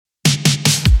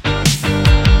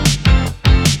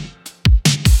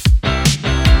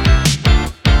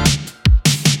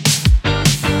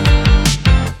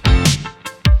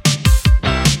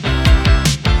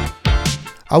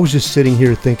I was just sitting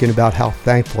here thinking about how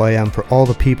thankful I am for all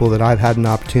the people that I've had an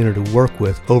opportunity to work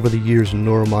with over the years in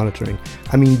neuromonitoring.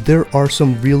 I mean, there are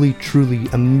some really, truly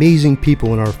amazing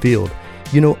people in our field.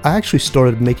 You know, I actually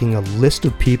started making a list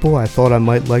of people I thought I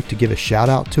might like to give a shout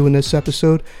out to in this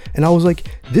episode, and I was like,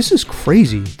 this is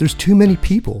crazy. There's too many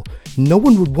people. No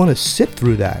one would want to sit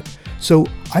through that. So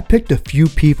I picked a few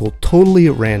people totally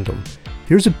at random.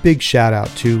 Here's a big shout out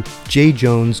to Jay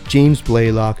Jones, James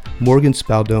Blaylock, Morgan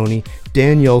Spaldoni,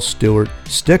 Danielle Stewart,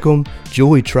 Stickum,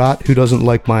 Julie Trott, who doesn't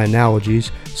like my analogies,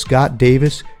 Scott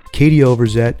Davis, Katie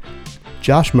Overzet,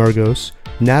 Josh Murgos,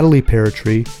 Natalie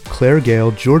Paratree, Claire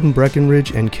Gale, Jordan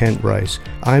Breckenridge, and Kent Rice.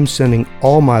 I'm sending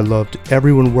all my love to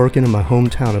everyone working in my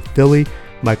hometown of Philly,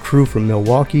 my crew from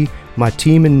Milwaukee, my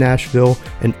team in Nashville,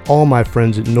 and all my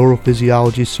friends at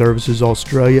Neurophysiology Services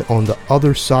Australia on the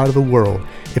other side of the world.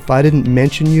 If I didn't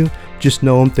mention you, just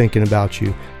know I'm thinking about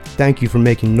you. Thank you for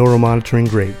making neuromonitoring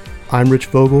great. I'm Rich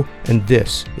Vogel, and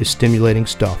this is Stimulating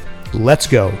Stuff. Let's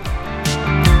go.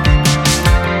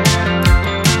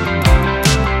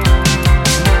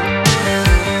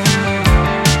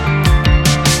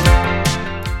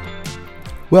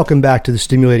 Welcome back to the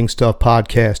Stimulating Stuff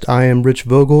podcast. I am Rich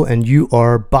Vogel, and you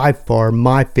are by far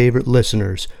my favorite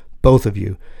listeners. Both of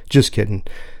you. Just kidding.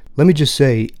 Let me just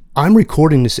say, I'm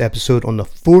recording this episode on the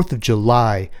 4th of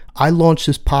July. I launched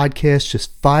this podcast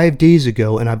just 5 days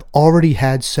ago, and I've already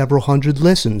had several hundred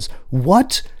listens.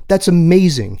 What? That's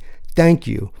amazing. Thank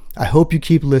you. I hope you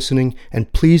keep listening,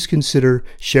 and please consider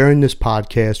sharing this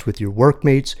podcast with your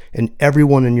workmates and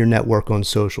everyone in your network on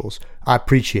socials. I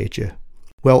appreciate you.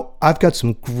 Well, I've got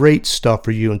some great stuff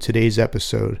for you in today's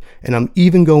episode, and I'm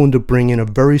even going to bring in a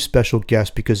very special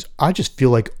guest because I just feel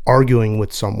like arguing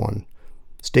with someone.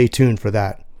 Stay tuned for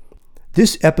that.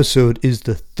 This episode is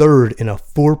the third in a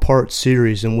 4-part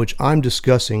series in which I'm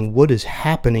discussing what is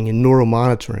happening in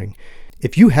neuromonitoring.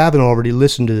 If you haven't already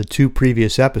listened to the 2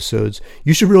 previous episodes,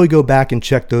 you should really go back and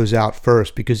check those out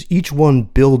first because each one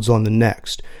builds on the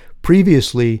next.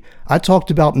 Previously, I talked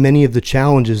about many of the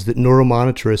challenges that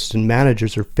neuromonitorists and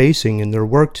managers are facing in their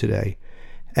work today,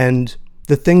 and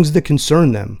the things that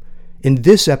concern them. In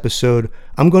this episode,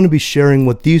 I'm going to be sharing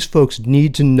what these folks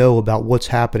need to know about what's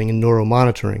happening in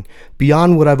neuromonitoring,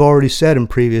 beyond what I've already said in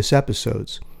previous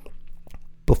episodes.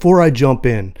 Before I jump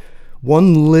in,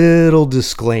 one little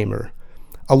disclaimer.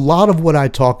 A lot of what I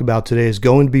talk about today is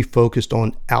going to be focused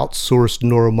on outsourced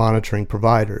neuromonitoring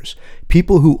providers,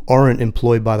 people who aren't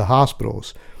employed by the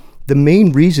hospitals. The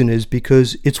main reason is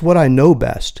because it's what I know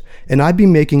best, and I'd be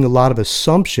making a lot of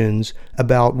assumptions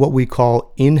about what we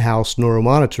call in-house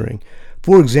neuromonitoring.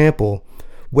 For example,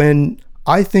 when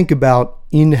I think about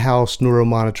in-house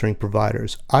neuromonitoring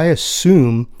providers, I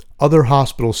assume other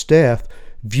hospital staff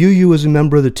view you as a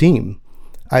member of the team.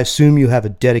 I assume you have a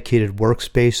dedicated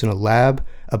workspace in a lab,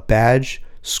 a badge,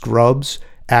 scrubs,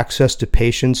 access to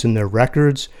patients and their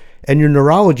records, and your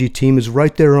neurology team is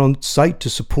right there on site to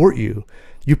support you.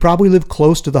 You probably live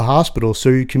close to the hospital, so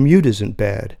your commute isn't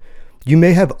bad. You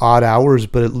may have odd hours,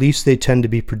 but at least they tend to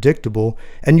be predictable,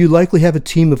 and you likely have a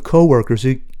team of coworkers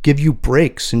who give you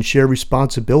breaks and share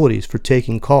responsibilities for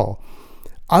taking call.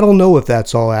 I don't know if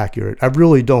that's all accurate. I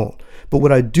really don't. But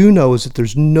what I do know is that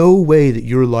there's no way that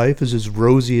your life is as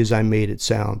rosy as I made it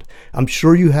sound. I'm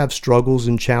sure you have struggles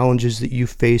and challenges that you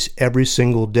face every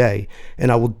single day,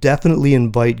 and I will definitely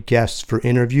invite guests for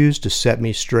interviews to set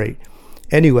me straight.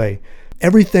 Anyway,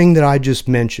 everything that I just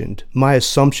mentioned, my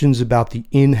assumptions about the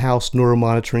in-house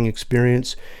neuromonitoring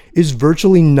experience, is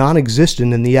virtually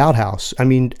non-existent in the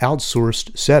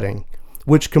outsourced setting,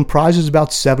 which comprises about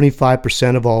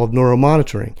 75% of all of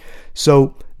neuromonitoring.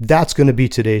 So that's going to be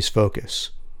today's focus.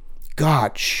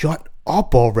 God, shut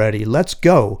up already. Let's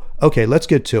go. Okay, let's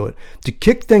get to it. To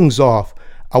kick things off,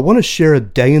 I want to share a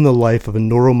day in the life of a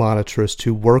neuromonitorist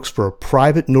who works for a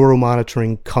private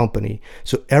neuromonitoring company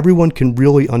so everyone can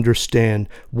really understand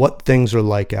what things are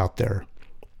like out there.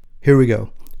 Here we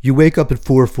go. You wake up at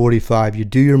 4:45, you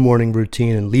do your morning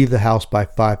routine and leave the house by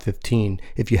 5:15.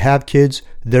 If you have kids,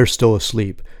 they're still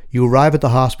asleep. You arrive at the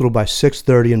hospital by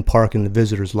 6:30 and park in the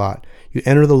visitor's lot. You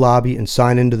enter the lobby and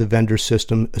sign into the vendor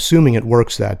system, assuming it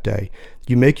works that day.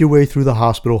 You make your way through the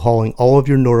hospital hauling all of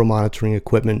your neuromonitoring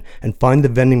equipment and find the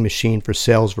vending machine for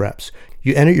sales reps.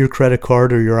 You enter your credit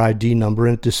card or your ID number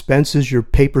and it dispenses your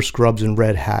paper scrubs and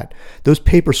red hat. Those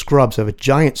paper scrubs have a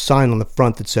giant sign on the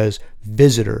front that says,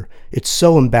 Visitor. It's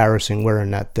so embarrassing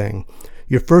wearing that thing.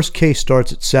 Your first case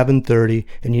starts at 7:30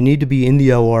 and you need to be in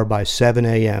the OR by 7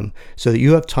 a.m. so that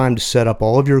you have time to set up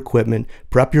all of your equipment,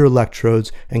 prep your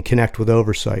electrodes, and connect with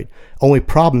oversight. Only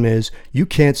problem is you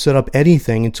can't set up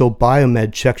anything until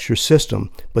Biomed checks your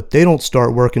system, but they don't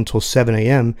start work until 7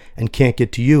 a.m. and can't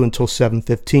get to you until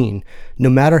 7:15. No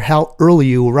matter how early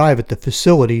you arrive at the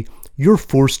facility, you're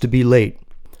forced to be late.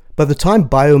 By the time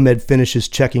Biomed finishes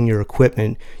checking your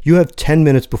equipment, you have 10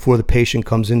 minutes before the patient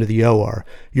comes into the OR.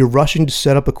 You're rushing to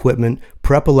set up equipment,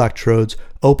 prep electrodes,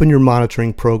 open your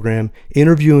monitoring program,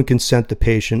 interview and consent the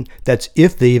patient, that's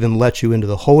if they even let you into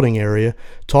the holding area,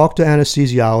 talk to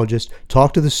anesthesiologist,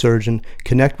 talk to the surgeon,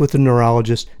 connect with the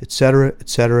neurologist, etc.,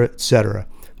 etc., etc.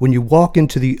 When you walk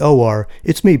into the OR,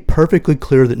 it's made perfectly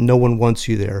clear that no one wants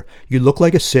you there. You look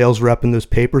like a sales rep in those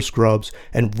paper scrubs,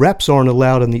 and reps aren't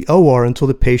allowed in the OR until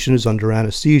the patient is under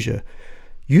anesthesia.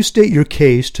 You state your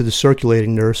case to the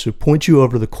circulating nurse who points you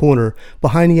over the corner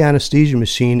behind the anesthesia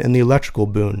machine and the electrical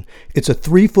boom. It's a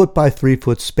 3-foot by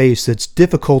 3-foot space that's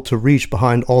difficult to reach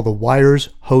behind all the wires,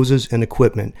 hoses, and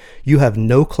equipment. You have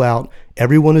no clout,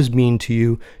 everyone is mean to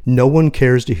you, no one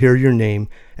cares to hear your name,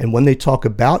 and when they talk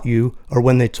about you or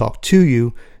when they talk to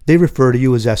you, they refer to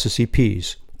you as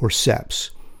SSEPs or SEPs.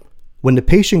 When the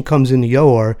patient comes in the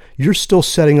OR, you're still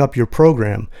setting up your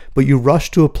program, but you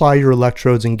rush to apply your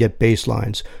electrodes and get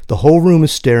baselines. The whole room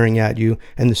is staring at you,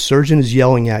 and the surgeon is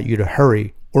yelling at you to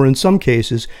hurry, or in some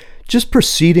cases, just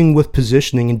proceeding with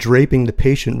positioning and draping the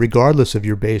patient regardless of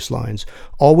your baselines,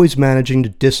 always managing to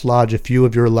dislodge a few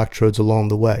of your electrodes along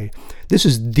the way. This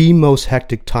is the most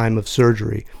hectic time of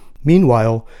surgery.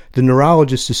 Meanwhile, the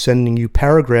neurologist is sending you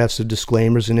paragraphs of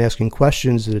disclaimers and asking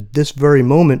questions that at this very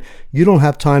moment you don't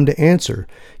have time to answer.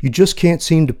 You just can't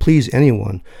seem to please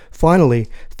anyone. Finally,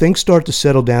 things start to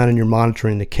settle down and you're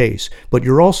monitoring the case, but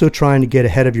you're also trying to get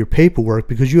ahead of your paperwork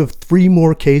because you have 3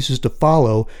 more cases to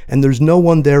follow and there's no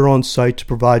one there on site to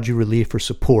provide you relief or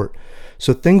support.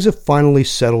 So things have finally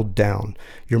settled down.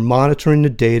 You're monitoring the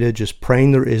data, just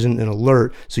praying there isn't an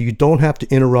alert so you don't have to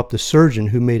interrupt the surgeon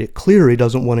who made it clear he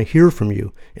doesn't want to hear from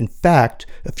you. In fact,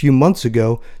 a few months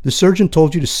ago, the surgeon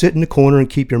told you to sit in the corner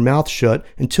and keep your mouth shut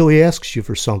until he asks you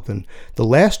for something. The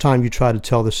last time you tried to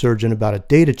tell the surgeon about a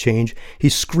data change, he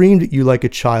screamed at you like a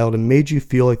child and made you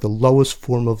feel like the lowest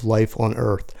form of life on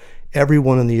earth.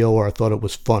 Everyone in the OR thought it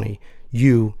was funny.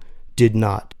 You did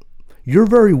not. You're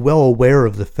very well aware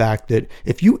of the fact that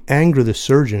if you anger the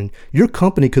surgeon, your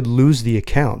company could lose the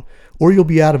account, or you'll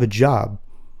be out of a job.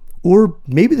 Or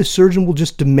maybe the surgeon will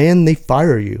just demand they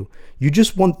fire you. You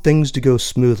just want things to go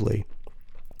smoothly.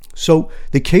 So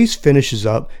the case finishes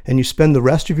up and you spend the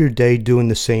rest of your day doing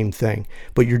the same thing,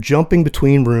 but you're jumping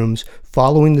between rooms,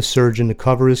 following the surgeon to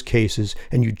cover his cases,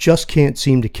 and you just can't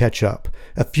seem to catch up.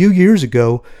 A few years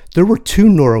ago, there were 2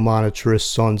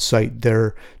 neuromonitorists on site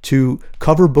there to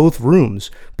cover both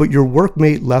rooms, but your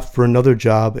workmate left for another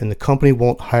job and the company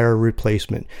won't hire a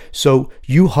replacement. So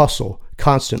you hustle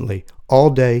constantly, all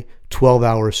day, 12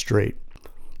 hours straight.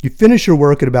 You finish your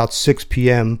work at about 6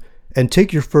 p.m., and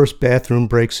take your first bathroom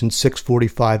breaks in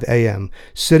 6:45 a.m.,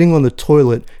 sitting on the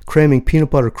toilet, cramming peanut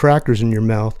butter crackers in your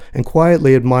mouth, and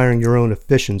quietly admiring your own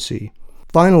efficiency.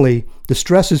 Finally, the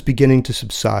stress is beginning to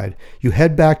subside. You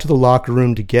head back to the locker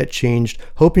room to get changed,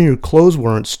 hoping your clothes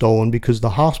weren't stolen because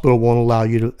the hospital won't allow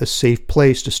you to a safe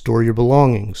place to store your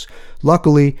belongings.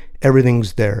 Luckily,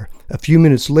 everything's there. A few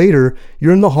minutes later,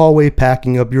 you're in the hallway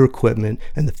packing up your equipment,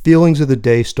 and the feelings of the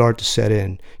day start to set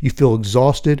in. You feel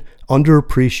exhausted,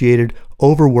 underappreciated,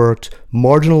 overworked,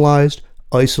 marginalized,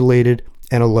 isolated,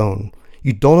 and alone.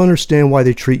 You don't understand why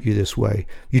they treat you this way.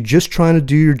 You're just trying to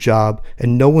do your job,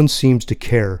 and no one seems to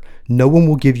care. No one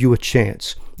will give you a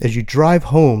chance. As you drive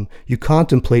home, you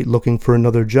contemplate looking for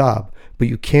another job, but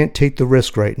you can't take the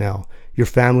risk right now. Your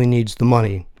family needs the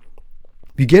money.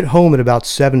 You get home at about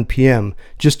 7 p.m.,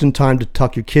 just in time to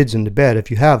tuck your kids into bed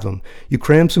if you have them. You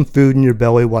cram some food in your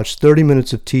belly, watch 30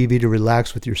 minutes of TV to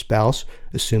relax with your spouse,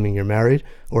 assuming you're married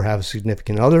or have a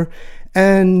significant other,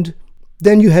 and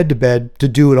then you head to bed to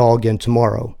do it all again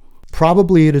tomorrow.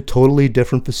 Probably at a totally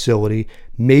different facility,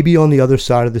 maybe on the other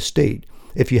side of the state.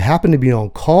 If you happen to be on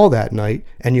call that night,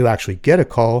 and you actually get a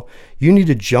call, you need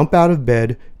to jump out of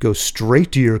bed, go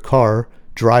straight to your car,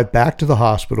 drive back to the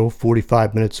hospital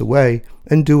 45 minutes away,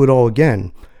 and do it all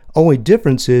again. Only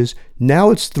difference is,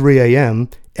 now it's 3 a.m.,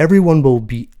 everyone will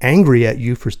be angry at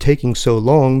you for taking so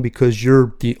long because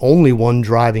you're the only one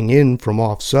driving in from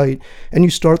off-site, and you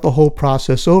start the whole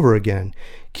process over again.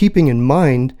 Keeping in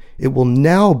mind, it will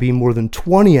now be more than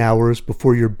 20 hours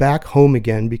before you're back home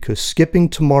again because skipping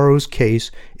tomorrow's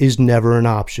case is never an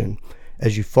option.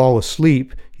 As you fall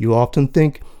asleep, you often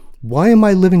think, why am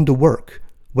I living to work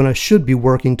when I should be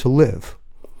working to live?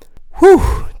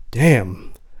 Whew,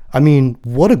 damn. I mean,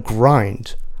 what a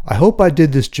grind. I hope I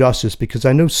did this justice because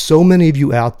I know so many of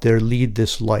you out there lead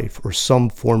this life or some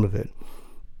form of it.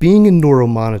 Being a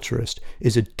neuromonitorist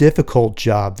is a difficult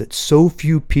job that so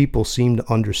few people seem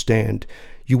to understand.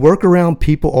 You work around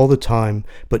people all the time,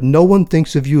 but no one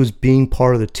thinks of you as being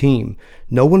part of the team.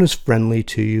 No one is friendly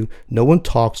to you. No one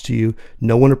talks to you.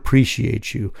 No one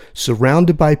appreciates you.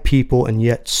 Surrounded by people and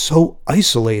yet so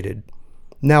isolated.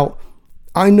 Now,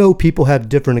 I know people have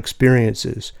different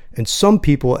experiences, and some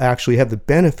people actually have the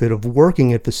benefit of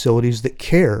working at facilities that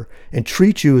care and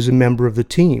treat you as a member of the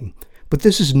team. But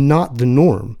this is not the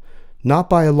norm, not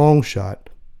by a long shot.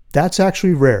 That's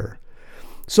actually rare.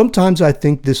 Sometimes I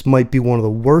think this might be one of the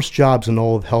worst jobs in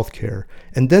all of healthcare,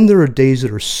 and then there are days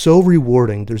that are so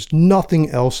rewarding there's nothing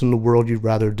else in the world you'd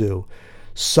rather do.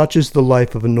 Such is the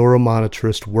life of a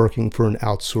neuromonitorist working for an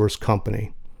outsourced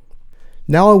company.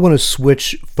 Now I want to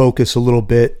switch focus a little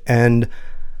bit, and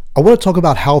I want to talk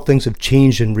about how things have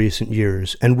changed in recent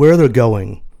years and where they're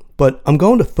going. But I'm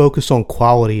going to focus on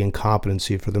quality and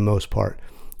competency for the most part.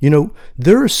 You know,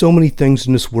 there are so many things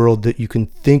in this world that you can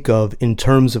think of in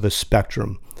terms of a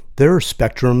spectrum. There are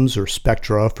spectrums or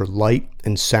spectra for light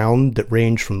and sound that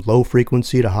range from low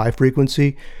frequency to high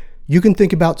frequency. You can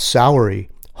think about salary,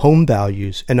 home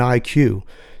values, and IQ.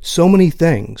 So many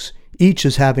things, each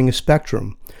is having a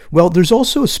spectrum. Well, there's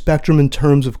also a spectrum in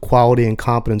terms of quality and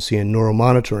competency in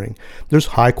neuromonitoring. There's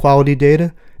high quality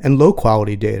data and low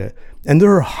quality data. And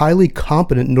there are highly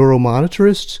competent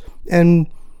neuromonitorists and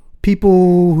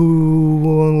people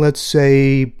who, let's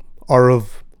say, are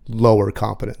of lower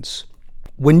competence.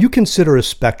 When you consider a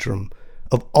spectrum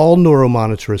of all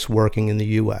neuromonitorists working in the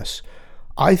US,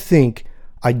 I think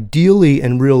ideally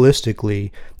and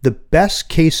realistically, the best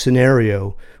case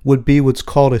scenario would be what's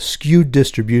called a skewed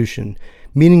distribution,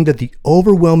 meaning that the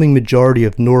overwhelming majority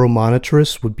of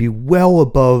neuromonitorists would be well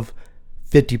above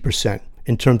 50%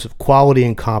 in terms of quality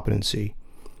and competency.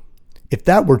 If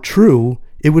that were true,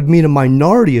 it would mean a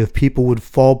minority of people would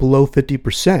fall below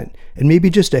 50%, and maybe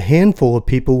just a handful of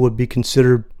people would be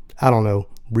considered,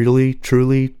 really,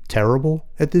 truly terrible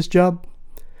at this job.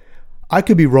 I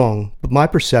could be wrong, but my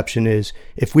perception is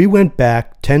if we went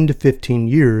back 10 to 15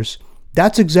 years,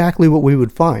 that's exactly what we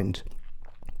would find.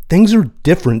 Things are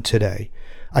different today.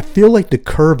 I feel like the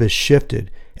curve has shifted,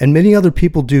 and many other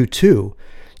people do too.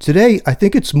 Today, I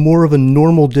think it's more of a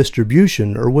normal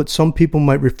distribution, or what some people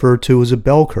might refer to as a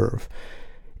bell curve.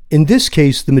 In this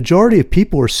case, the majority of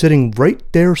people are sitting right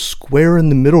there square in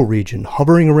the middle region,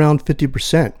 hovering around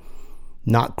 50%.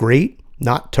 Not great,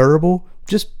 not terrible,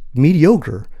 just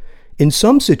mediocre. In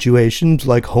some situations,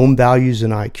 like home values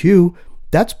and IQ,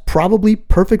 that's probably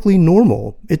perfectly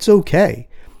normal. It's okay.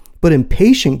 But in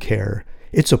patient care,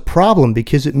 it's a problem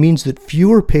because it means that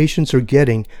fewer patients are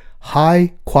getting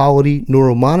high quality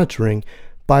neuromonitoring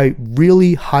by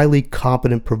really highly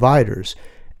competent providers.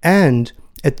 And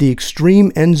at the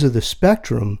extreme ends of the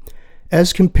spectrum,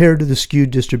 as compared to the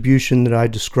skewed distribution that I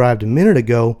described a minute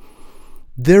ago,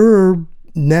 there are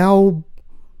now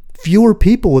fewer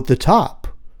people at the top,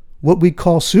 what we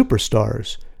call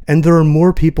superstars, and there are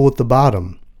more people at the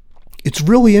bottom. It's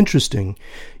really interesting.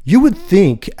 You would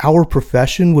think our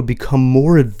profession would become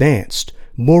more advanced,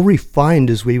 more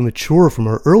refined as we mature from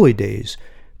our early days,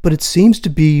 but it seems to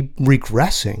be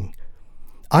regressing.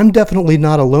 I'm definitely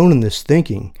not alone in this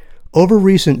thinking. Over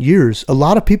recent years, a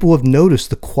lot of people have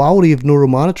noticed the quality of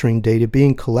neuromonitoring data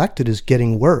being collected is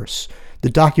getting worse. The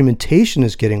documentation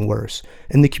is getting worse,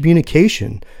 and the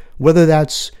communication, whether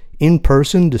that's in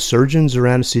person to surgeons or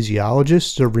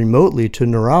anesthesiologists or remotely to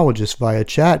neurologists via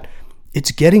chat,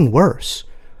 it's getting worse.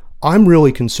 I'm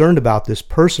really concerned about this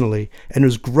personally, and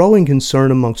there's growing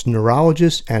concern amongst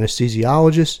neurologists,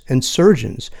 anesthesiologists, and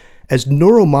surgeons. As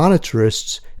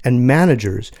neuromonitorists and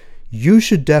managers, you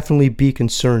should definitely be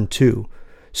concerned too.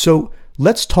 So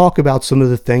let's talk about some of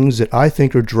the things that I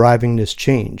think are driving this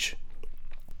change.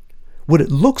 What it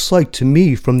looks like to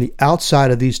me from the outside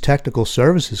of these technical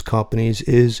services companies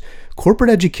is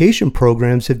corporate education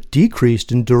programs have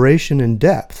decreased in duration and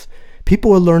depth.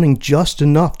 People are learning just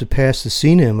enough to pass the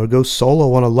CNIM or go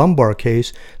solo on a lumbar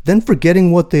case, then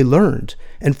forgetting what they learned.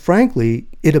 And frankly,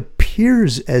 it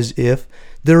appears as if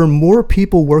there are more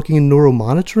people working in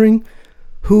neuromonitoring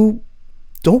who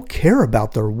don't care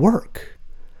about their work.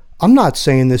 I'm not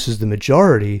saying this is the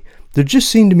majority. There just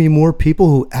seem to be more people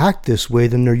who act this way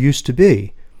than there used to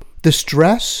be. The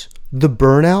stress, the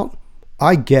burnout,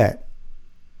 I get.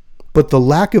 But the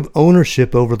lack of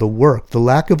ownership over the work, the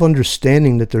lack of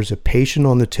understanding that there's a patient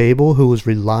on the table who is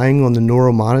relying on the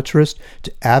neuromonitorist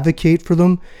to advocate for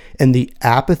them, and the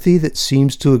apathy that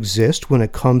seems to exist when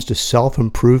it comes to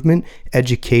self-improvement,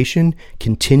 education,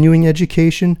 continuing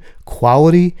education,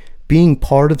 quality, being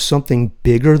part of something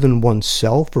bigger than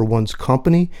oneself or one's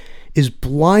company, is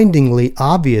blindingly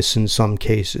obvious in some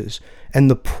cases, and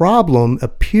the problem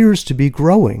appears to be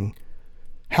growing.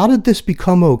 How did this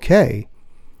become okay?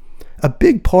 A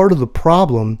big part of the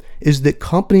problem is that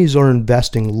companies are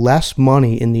investing less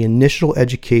money in the initial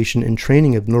education and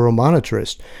training of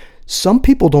neuromonitorists. Some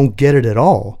people don't get it at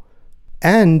all.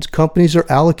 And companies are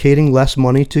allocating less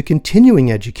money to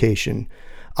continuing education.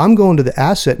 I'm going to the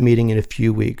Asset meeting in a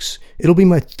few weeks. It'll be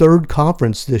my third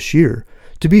conference this year.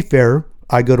 To be fair,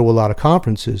 I go to a lot of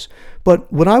conferences.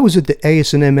 But when I was at the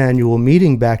AS&M annual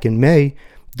meeting back in May,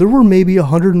 there were maybe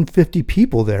 150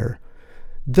 people there.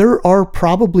 There are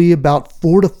probably about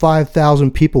 4,000 to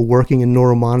 5,000 people working in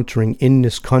neuromonitoring in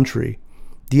this country.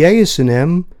 The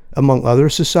AS&M, among other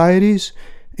societies,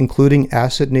 including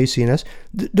Asset and ACNS,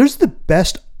 there's the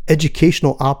best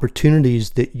educational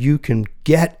opportunities that you can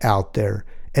get out there,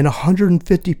 and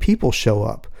 150 people show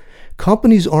up.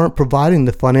 Companies aren't providing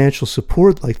the financial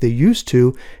support like they used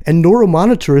to, and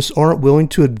neuromonitorists aren't willing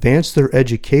to advance their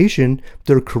education,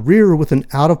 their career with an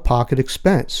out-of-pocket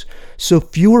expense. So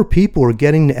fewer people are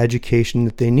getting the education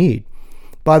that they need.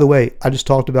 By the way, I just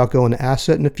talked about going to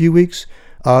Asset in a few weeks.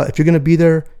 If you're going to be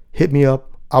there, hit me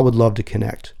up. I would love to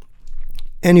connect.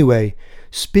 Anyway,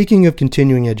 speaking of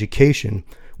continuing education,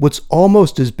 what's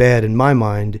almost as bad in my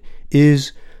mind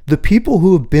is the people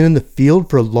who have been in the field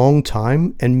for a long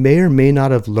time and may or may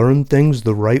not have learned things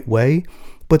the right way,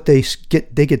 but they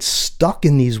get stuck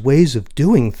in these ways of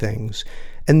doing things,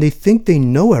 and they think they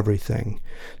know everything.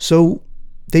 So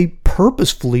they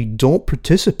purposefully don't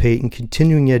participate in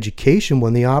continuing education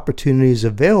when the opportunity is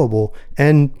available,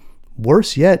 and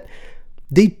worse yet,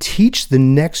 they teach the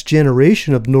next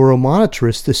generation of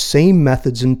neuromonitorists the same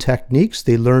methods and techniques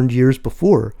they learned years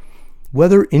before.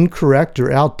 Whether incorrect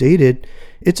or outdated,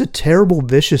 it's a terrible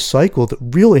vicious cycle that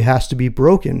really has to be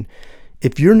broken.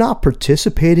 If you're not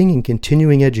participating in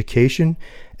continuing education,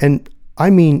 and I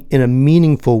mean in a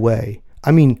meaningful way,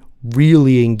 I mean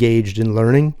really engaged in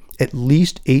learning, at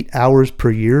least 8 hours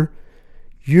per year,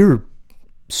 you're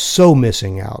so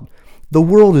missing out. The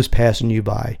world is passing you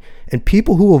by, and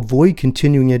people who avoid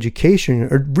continuing education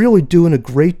are really doing a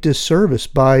great disservice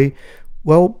by,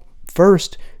 well,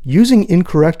 first, using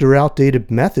incorrect or outdated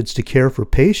methods to care for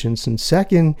patients, and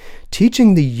second,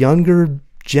 teaching the younger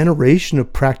generation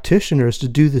of practitioners to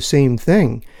do the same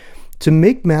thing. To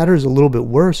make matters a little bit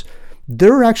worse,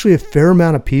 there are actually a fair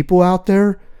amount of people out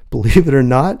there, believe it or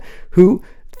not, who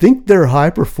think they're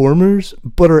high performers,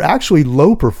 but are actually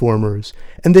low performers.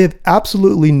 And they have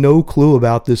absolutely no clue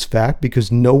about this fact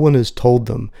because no one has told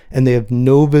them, and they have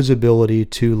no visibility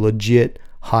to legit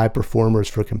high performers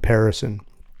for comparison.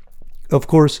 Of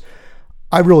course,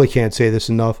 I really can't say this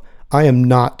enough. I am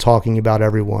not talking about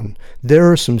everyone.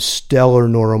 There are some stellar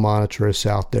neuromonitorists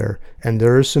out there, and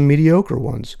there are some mediocre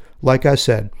ones. Like I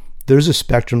said, there's a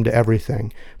spectrum to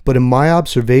everything. But in my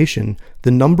observation,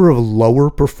 the number of lower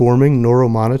performing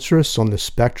neuromonitorists on the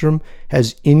spectrum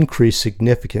has increased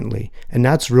significantly, and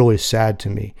that's really sad to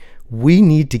me. We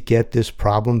need to get this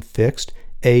problem fixed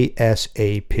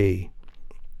ASAP.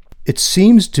 It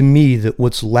seems to me that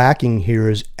what's lacking here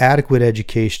is adequate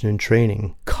education and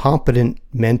training, competent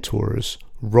mentors,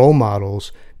 role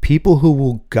models, people who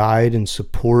will guide and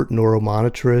support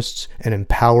neuromonitorists and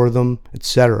empower them,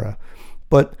 etc.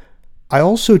 But I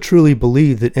also truly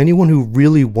believe that anyone who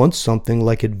really wants something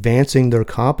like advancing their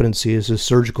competency as a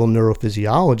surgical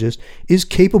neurophysiologist is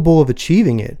capable of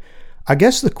achieving it. I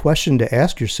guess the question to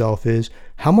ask yourself is,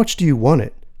 how much do you want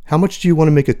it? How much do you want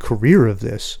to make a career of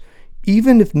this?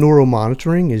 Even if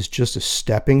neuromonitoring is just a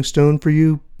stepping stone for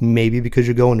you, maybe because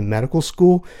you're going to medical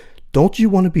school, don't you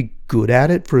want to be good at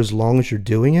it for as long as you're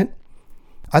doing it?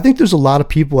 I think there's a lot of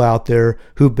people out there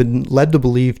who've been led to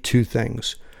believe two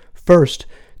things. First,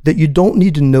 that you don't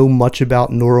need to know much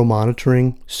about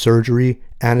neuromonitoring, surgery,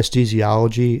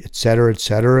 anesthesiology,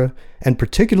 etc., and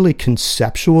particularly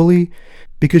conceptually,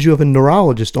 because you have a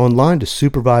neurologist online to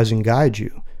supervise and guide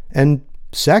you. And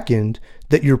second,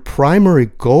 that your primary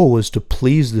goal is to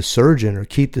please the surgeon or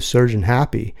keep the surgeon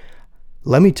happy.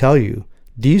 Let me tell you,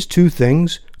 these two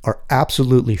things are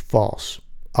absolutely false.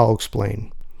 I'll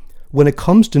explain. When it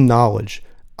comes to knowledge,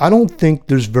 I don't think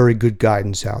there's very good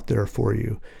guidance out there for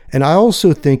you. And I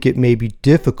also think it may be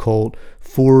difficult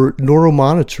for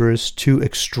neuromonitorists to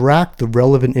extract the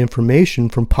relevant information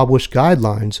from published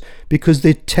guidelines because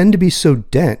they tend to be so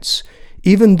dense.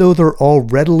 even though they're all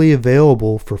readily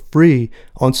available for free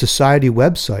on society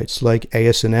websites like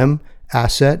ASNM,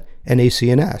 ASSET, and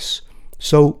ACNS.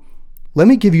 So let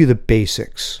me give you the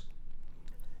basics.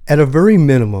 At a very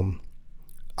minimum,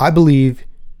 I believe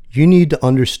you need to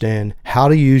understand how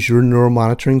to use your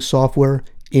neuromonitoring software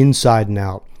inside and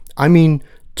out. I mean,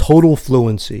 total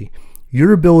fluency.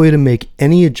 Your ability to make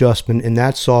any adjustment in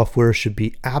that software should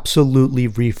be absolutely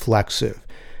reflexive.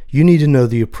 You need to know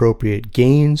the appropriate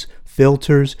gains,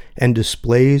 filters, and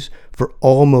displays for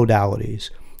all modalities.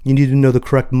 You need to know the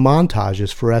correct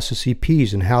montages for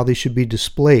SSEPs and how they should be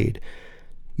displayed.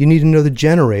 You need to know the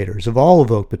generators of all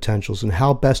evoked potentials and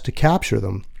how best to capture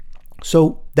them.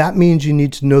 So that means you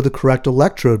need to know the correct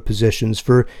electrode positions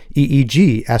for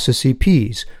EEG,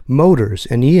 SSEPs, motors,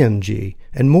 and EMG,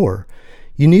 and more.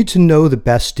 You need to know the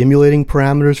best stimulating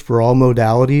parameters for all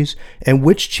modalities and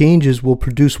which changes will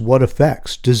produce what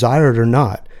effects, desired or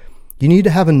not. You need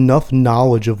to have enough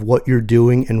knowledge of what you're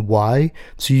doing and why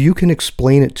so you can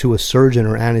explain it to a surgeon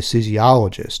or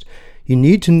anesthesiologist. You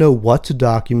need to know what to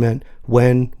document,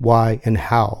 when, why, and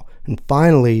how. And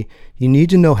finally, you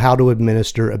need to know how to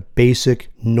administer a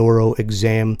basic neuro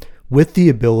exam with the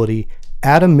ability,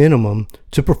 at a minimum,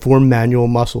 to perform manual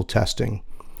muscle testing.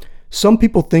 Some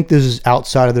people think this is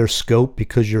outside of their scope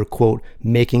because you're, quote,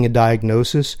 making a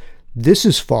diagnosis. This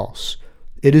is false.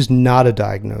 It is not a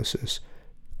diagnosis.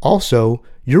 Also,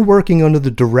 you're working under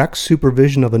the direct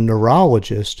supervision of a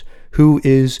neurologist who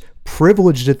is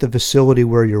privileged at the facility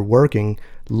where you're working,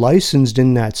 licensed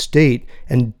in that state,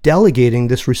 and delegating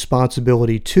this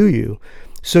responsibility to you.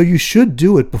 So you should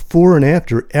do it before and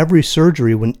after every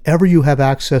surgery whenever you have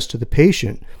access to the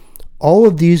patient. All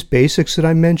of these basics that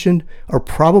I mentioned are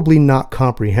probably not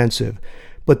comprehensive,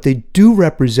 but they do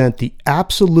represent the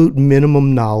absolute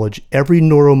minimum knowledge every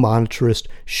neuromonitorist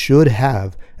should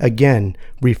have, again,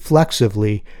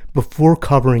 reflexively, before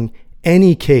covering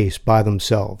any case by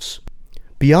themselves.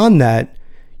 Beyond that,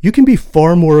 you can be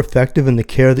far more effective in the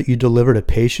care that you deliver to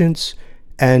patients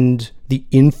and the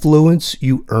influence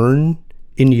you earn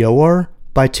in the OR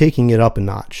by taking it up a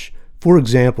notch. For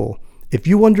example, if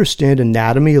you understand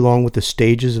anatomy along with the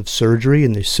stages of surgery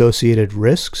and the associated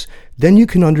risks, then you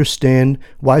can understand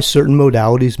why certain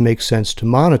modalities make sense to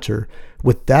monitor.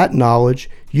 With that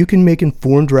knowledge, you can make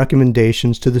informed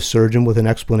recommendations to the surgeon with an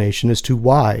explanation as to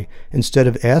why. Instead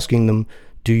of asking them,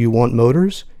 "Do you want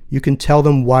motors?" you can tell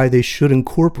them why they should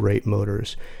incorporate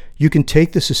motors. You can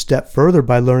take this a step further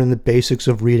by learning the basics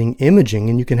of reading imaging,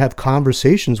 and you can have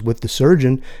conversations with the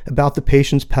surgeon about the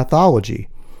patient's pathology.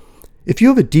 If you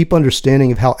have a deep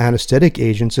understanding of how anesthetic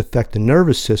agents affect the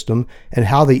nervous system and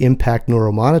how they impact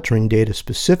neuromonitoring data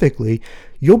specifically,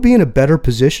 you'll be in a better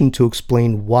position to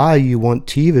explain why you want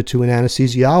TIVA to an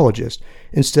anesthesiologist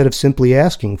instead of simply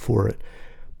asking for it.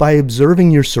 By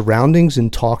observing your surroundings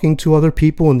and talking to other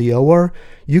people in the OR,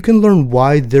 you can learn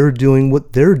why they're doing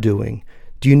what they're doing.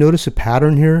 Do you notice a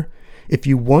pattern here? If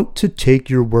you want to take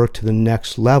your work to the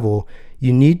next level,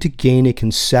 you need to gain a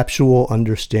conceptual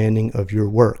understanding of your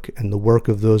work and the work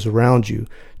of those around you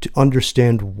to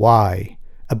understand why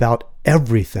about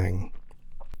everything.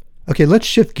 Okay, let's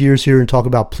shift gears here and talk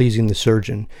about pleasing the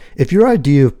surgeon. If your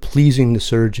idea of pleasing the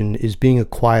surgeon is being a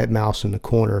quiet mouse in the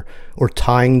corner, or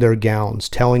tying their gowns,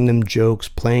 telling them jokes,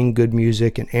 playing good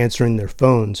music, and answering their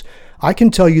phones, I can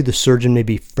tell you the surgeon may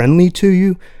be friendly to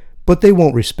you, but they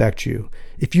won't respect you.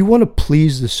 If you want to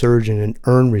please the surgeon and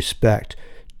earn respect,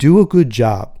 do a good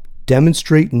job,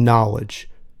 demonstrate knowledge,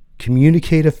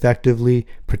 communicate effectively,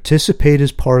 participate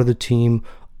as part of the team,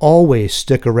 always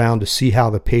stick around to see how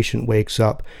the patient wakes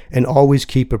up, and always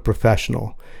keep it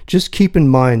professional. Just keep in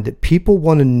mind that people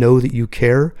want to know that you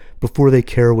care before they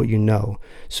care what you know.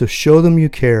 So show them you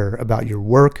care about your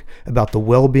work, about the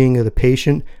well-being of the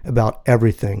patient, about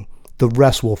everything. The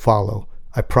rest will follow,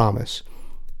 I promise.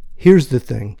 Here's the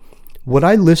thing. What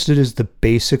I listed as the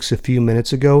basics a few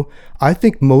minutes ago, I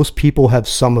think most people have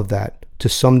some of that to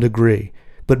some degree,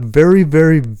 but very,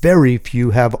 very, very few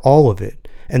have all of it.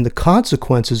 And the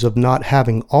consequences of not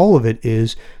having all of it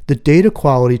is the data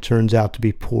quality turns out to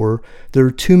be poor. There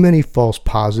are too many false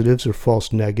positives or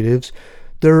false negatives.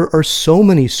 There are so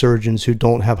many surgeons who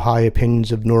don't have high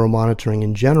opinions of neuromonitoring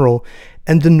in general,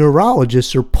 and the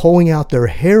neurologists are pulling out their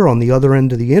hair on the other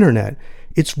end of the internet.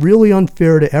 It's really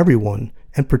unfair to everyone,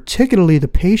 and particularly the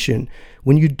patient,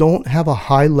 when you don't have a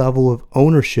high level of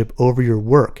ownership over your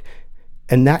work.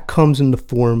 And that comes in the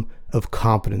form of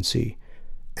competency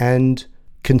and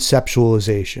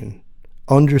conceptualization,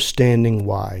 understanding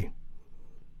why.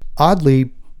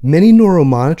 Oddly, many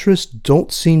neuromonitorists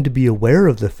don't seem to be aware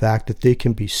of the fact that they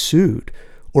can be sued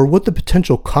or what the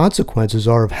potential consequences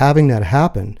are of having that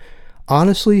happen.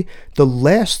 Honestly, the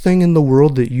last thing in the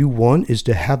world that you want is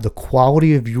to have the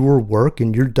quality of your work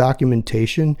and your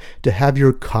documentation, to have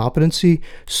your competency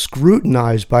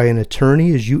scrutinized by an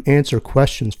attorney as you answer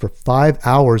questions for 5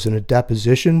 hours in a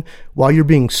deposition while you're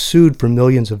being sued for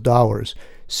millions of dollars.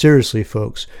 Seriously,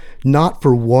 folks, not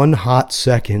for one hot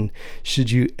second should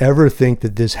you ever think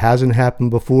that this hasn't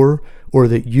happened before or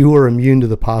that you are immune to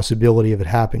the possibility of it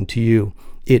happening to you.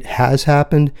 It has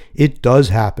happened, it does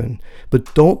happen,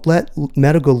 but don't let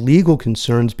medical legal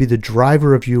concerns be the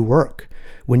driver of your work.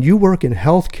 When you work in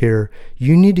healthcare,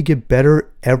 you need to get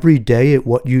better every day at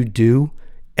what you do,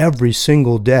 every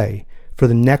single day, for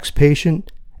the next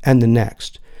patient and the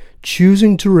next.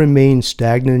 Choosing to remain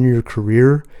stagnant in your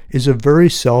career is a very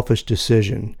selfish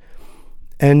decision.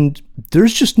 And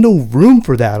there's just no room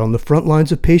for that on the front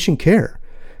lines of patient care.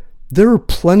 There are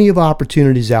plenty of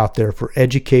opportunities out there for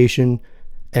education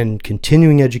and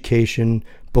continuing education,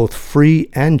 both free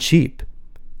and cheap.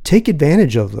 Take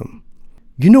advantage of them.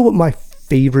 You know what my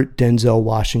favorite Denzel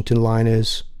Washington line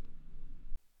is?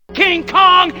 King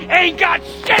Kong ain't got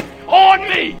shit on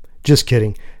me! Just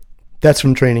kidding. That's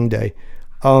from Training Day.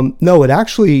 No, it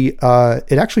actually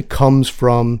comes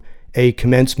from a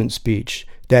commencement speech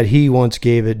that he once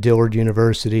gave at Dillard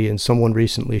University, and someone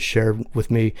recently shared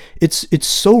with me. It's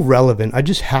so relevant, I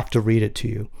just have to read it to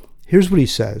you. Here's what he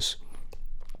says.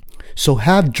 So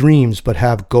have dreams, but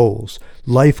have goals.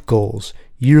 Life goals,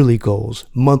 yearly goals,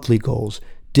 monthly goals,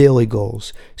 daily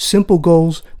goals. Simple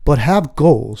goals, but have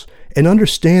goals. And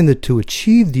understand that to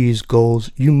achieve these goals,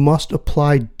 you must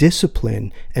apply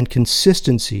discipline and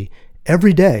consistency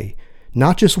every day.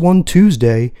 Not just one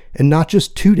Tuesday and not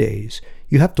just 2 days.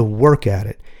 You have to work at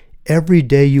it. Every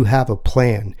day you have a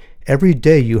plan. Every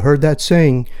day, you heard that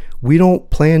saying, we don't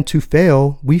plan to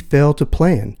fail, we fail to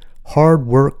plan. Hard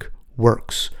work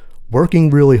works. Working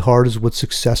really hard is what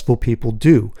successful people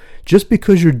do. Just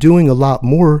because you're doing a lot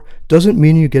more doesn't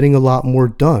mean you're getting a lot more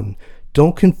done.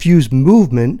 Don't confuse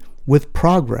movement with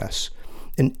progress.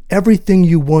 And everything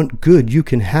you want good, you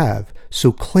can have.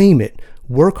 So claim it.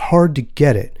 Work hard to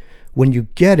get it. When you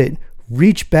get it,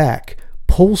 reach back.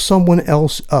 Pull someone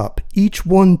else up. Each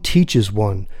one teaches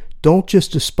one. Don't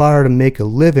just aspire to make a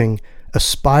living.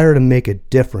 Aspire to make a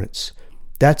difference.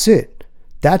 That's it.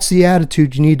 That's the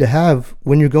attitude you need to have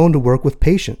when you're going to work with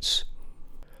patients.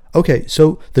 Okay,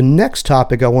 so the next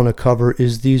topic I want to cover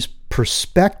is these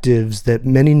perspectives that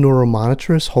many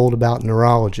neuromonitorists hold about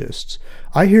neurologists.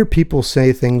 I hear people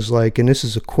say things like, and this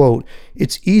is a quote,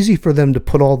 it's easy for them to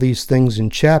put all these things in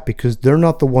chat because they're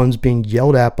not the ones being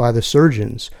yelled at by the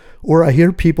surgeons. Or I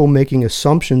hear people making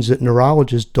assumptions that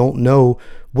neurologists don't know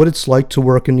what it's like to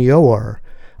work in the OR.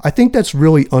 I think that's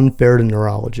really unfair to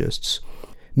neurologists.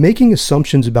 Making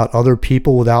assumptions about other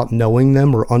people without knowing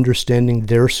them or understanding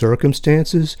their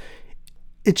circumstances,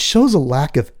 it shows a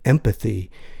lack of empathy.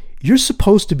 You're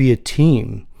supposed to be a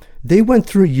team. They went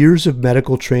through years of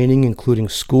medical training, including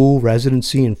school,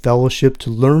 residency, and fellowship, to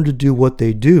learn to do what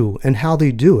they do and how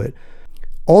they do it.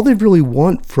 All they really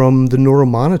want from the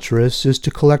neuromonitorists is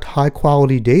to collect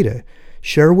high-quality data,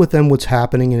 share with them what's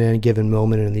happening in any given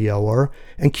moment in the OR,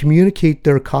 and communicate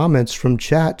their comments from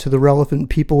chat to the relevant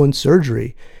people in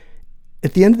surgery.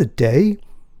 At the end of the day,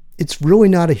 it's really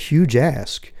not a huge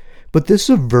ask. But this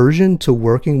aversion to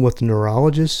working with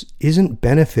neurologists isn't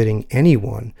benefiting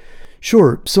anyone.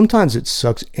 Sure, sometimes it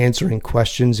sucks answering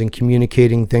questions and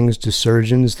communicating things to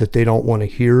surgeons that they don't want to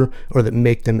hear or that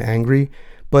make them angry,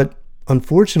 but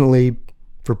unfortunately,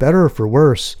 for better or for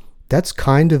worse, that's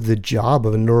kind of the job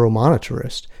of a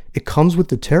neuromonitorist. It comes with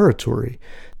the territory.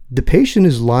 The patient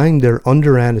is lying there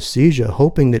under anesthesia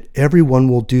hoping that everyone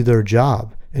will do their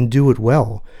job and do it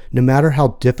well. No matter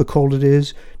how difficult it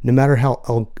is, no matter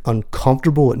how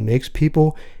uncomfortable it makes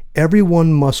people,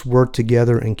 everyone must work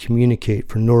together and communicate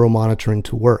for neuromonitoring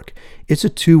to work. It's a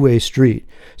two-way street.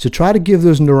 So try to give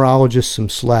those neurologists some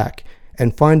slack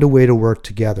and find a way to work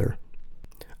together.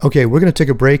 Okay, we're going to take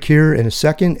a break here in a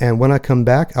second, and when I come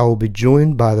back, I will be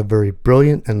joined by the very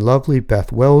brilliant and lovely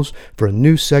Beth Wells for a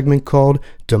new segment called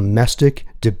Domestic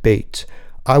Debate.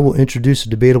 I will introduce a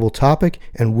debatable topic,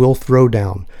 and we'll throw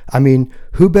down. I mean,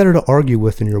 who better to argue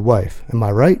with than your wife? Am I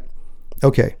right?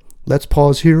 Okay, let's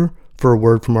pause here for a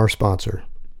word from our sponsor.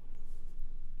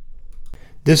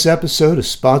 This episode is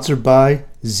sponsored by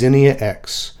Zinnia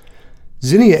X.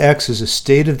 Zinnia X is a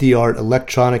state-of-the-art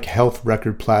electronic health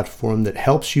record platform that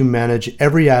helps you manage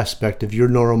every aspect of your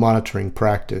neuromonitoring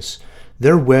practice.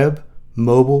 Their web,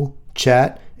 mobile,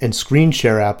 chat, and screen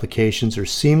share applications are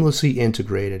seamlessly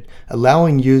integrated,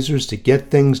 allowing users to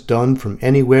get things done from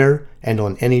anywhere and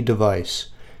on any device.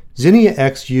 Zinnia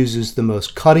X uses the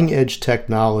most cutting-edge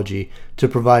technology to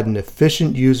provide an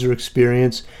efficient user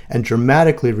experience and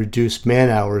dramatically reduce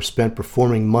man-hours spent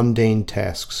performing mundane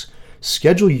tasks.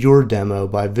 Schedule your demo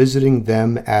by visiting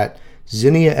them at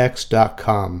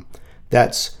zinniax.com.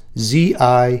 That's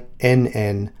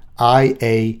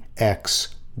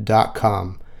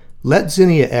ZINNIAX.com. Let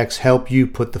Zinnia X help you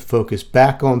put the focus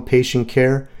back on patient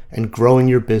care and growing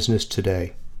your business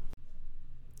today.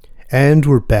 And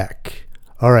we're back.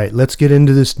 All right, let's get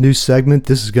into this new segment.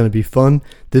 This is going to be fun.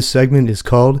 This segment is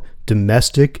called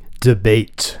Domestic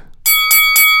Debate.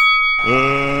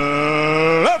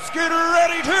 Let's get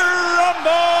ready to rumble!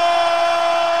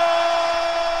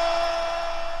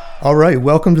 All right,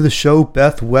 welcome to the show,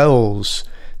 Beth Wells.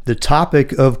 The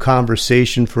topic of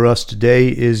conversation for us today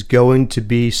is going to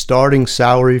be starting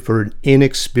salary for an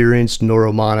inexperienced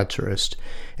neuromonitorist.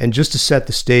 And just to set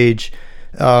the stage,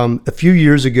 a few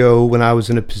years ago when I was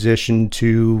in a position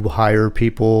to hire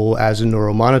people as a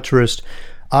neuromonitorist,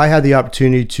 I had the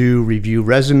opportunity to review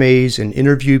resumes and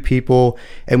interview people,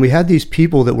 and we had these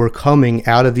people that were coming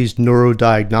out of these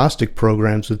neurodiagnostic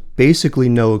programs with basically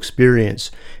no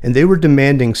experience, and they were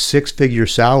demanding six-figure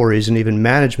salaries and even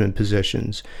management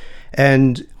positions.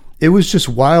 And it was just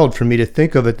wild for me to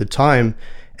think of at the time,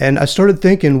 and I started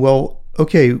thinking, well,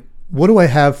 okay, what do I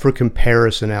have for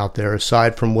comparison out there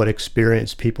aside from what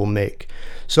experience people make?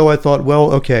 So I thought,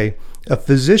 well, okay, a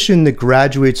physician that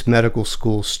graduates medical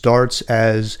school starts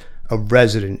as a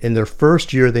resident. In their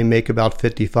first year, they make about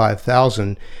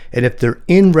 $55,000. And if they're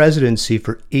in residency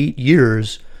for 8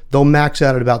 years, they'll max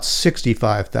out at about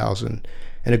 $65,000.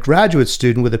 And a graduate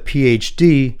student with a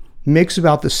PhD makes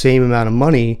about the same amount of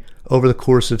money over the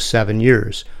course of 7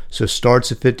 years. So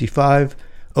starts at 55,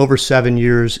 over 7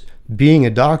 years, being a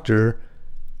doctor,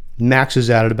 maxes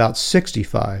out at about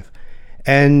 65.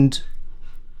 And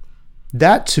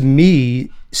that to me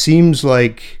seems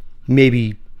like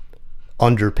maybe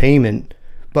underpayment,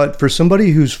 but for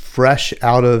somebody who's fresh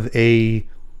out of a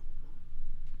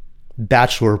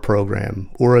bachelor program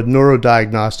or a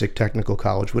neurodiagnostic technical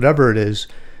college, whatever it is,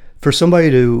 for somebody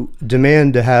to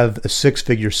demand to have a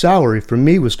six-figure salary for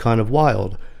me was kind of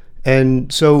wild.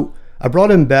 And so I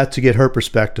brought in Beth to get her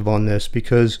perspective on this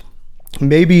because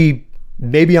maybe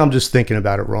I'm just thinking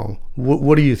about it wrong.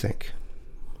 What do you think?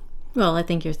 Well, I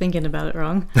think you're thinking about it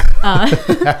wrong.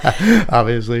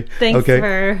 Obviously.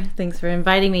 Thanks for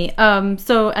inviting me.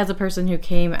 So as a person who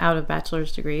came out of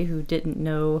bachelor's degree, who didn't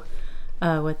know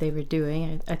what they were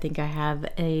doing, I think I have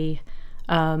a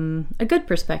good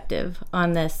perspective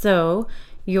on this. So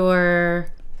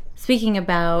you're speaking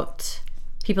about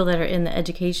people that are in the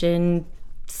education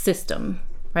system,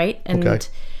 right? And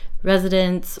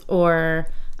residents or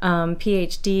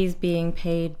PhDs being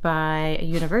paid by a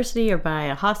university or by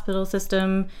a hospital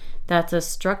system. That's a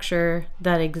structure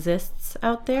that exists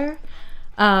out there.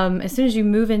 As soon as you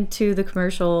move into the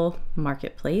commercial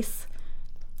marketplace,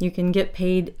 you can get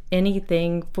paid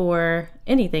anything for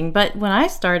anything. But when I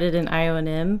started in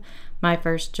IONM, my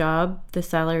first job, the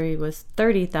salary was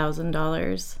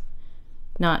 $30,000,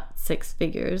 not six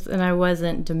figures. And I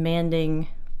wasn't demanding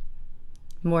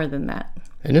more than that.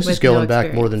 And this is going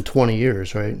back more than 20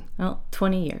 years, right? Well,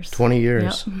 20 years. 20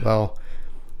 years. Yep. Well,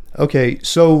 okay.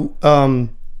 So,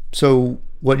 so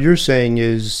what you're saying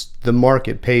is the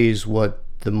market pays what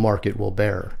the market will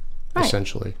bear, right.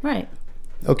 Essentially. Right.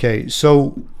 Okay.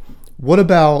 So what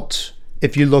about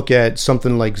if you look at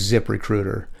something like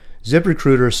ZipRecruiter?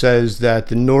 ZipRecruiter says that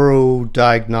the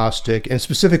neurodiagnostic and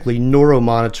specifically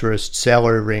neuromonitorist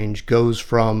salary range goes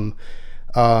from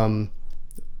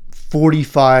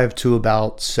 45 to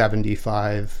about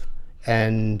 75,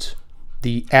 and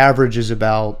the average is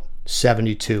about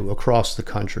 72 across the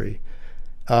country.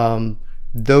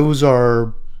 Those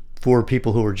are for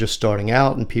people who are just starting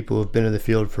out and people who have been in the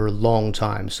field for a long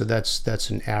time. So that's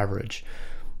an average.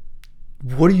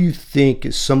 What do you think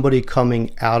is somebody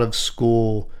coming out of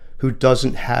school who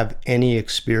doesn't have any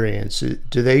experience?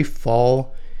 Do they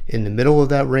fall in the middle of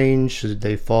that range? Should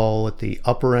they fall at the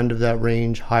upper end of that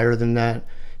range, higher than that?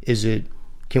 Is it,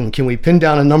 can we pin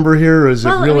down a number here, or is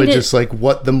it really just like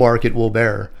what the market will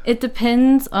bear? It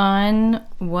depends on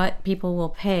what people will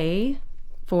pay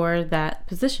for that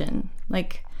position.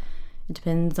 Like, it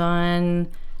depends on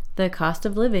the cost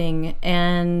of living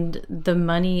and the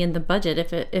money and the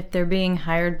budget. If they're being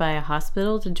hired by a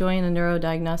hospital to join a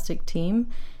neurodiagnostic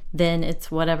team, then it's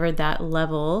whatever that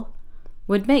level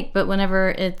would make. But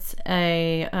whenever it's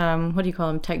a, what do you call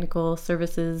them, technical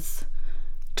services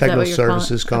companies,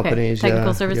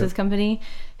 technical services company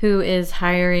who is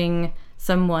hiring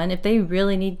someone, if they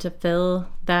really need to fill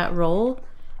that role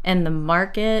and the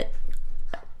market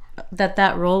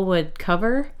that role would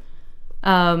cover,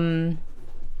 if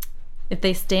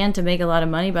they stand to make a lot of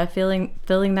money by filling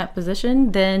that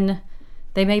position, then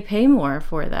they may pay more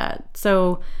for that.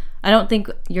 So I don't think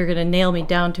you're going to nail me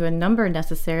down to a number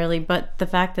necessarily, but the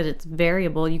fact that it's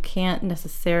variable, you can't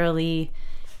necessarily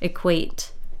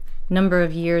equate number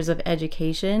of years of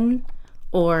education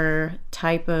or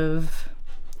type of,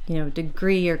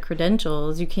 degree or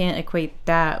credentials. You can't equate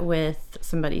that with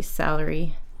somebody's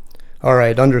salary. All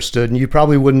right, understood. And you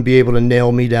probably wouldn't be able to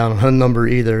nail me down on a number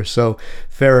either, so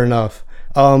fair enough.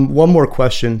 One more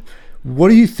question. What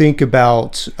do you think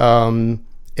about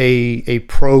a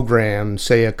program,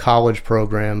 say a college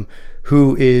program,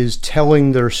 who is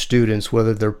telling their students,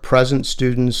 whether they're present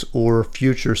students or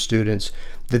future students,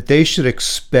 that they should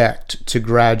expect to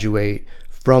graduate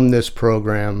from this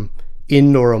program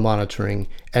in neuromonitoring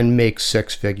and make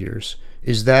six figures?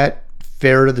 Is that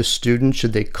fair to the student?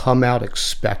 Should they come out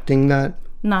expecting that?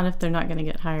 Not if they're not going to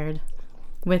get hired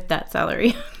with that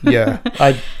salary. Yeah,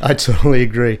 I totally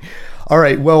agree. All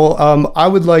right, well, I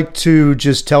would like to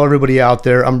just tell everybody out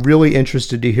there, I'm really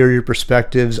interested to hear your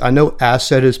perspectives. I know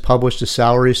Asset has published a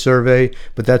salary survey,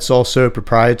 but that's also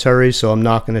proprietary, so I'm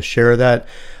not going to share that.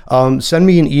 Send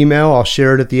me an email. I'll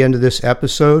share it at the end of this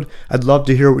episode. I'd love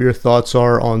to hear what your thoughts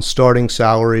are on starting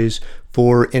salaries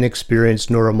for inexperienced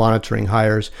neuromonitoring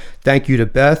hires. Thank you to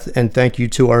Beth, and thank you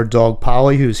to our dog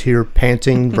Polly, who's here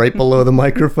panting right below the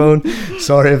microphone.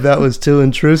 Sorry if that was too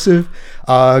intrusive.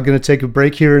 I'm going to take a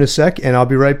break here in a sec, and I'll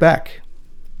be right back.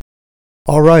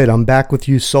 All right, I'm back with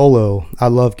you solo. I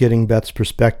love getting Beth's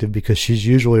perspective because she's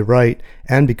usually right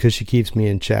and because she keeps me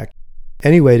in check.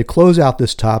 Anyway, to close out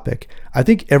this topic, I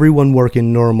think everyone working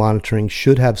in neuromonitoring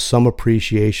should have some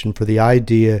appreciation for the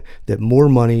idea that more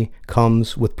money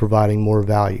comes with providing more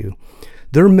value.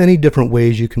 There are many different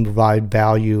ways you can provide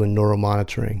value in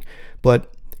neuromonitoring,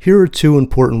 but here are two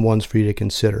important ones for you to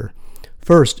consider.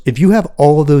 First, if you have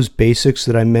all of those basics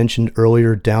that I mentioned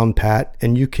earlier down pat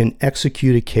and you can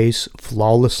execute a case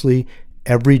flawlessly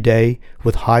every day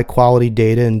with high quality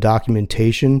data and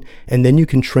documentation, and then you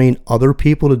can train other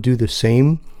people to do the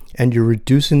same, and you're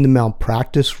reducing the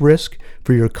malpractice risk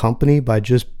for your company by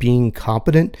just being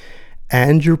competent,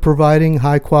 and you're providing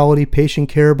high quality patient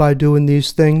care by doing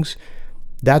these things,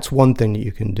 that's one thing that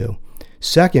you can do.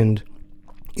 Second,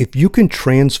 if you can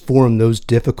transform those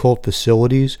difficult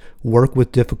facilities, work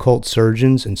with difficult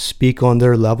surgeons and speak on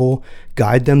their level,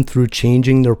 guide them through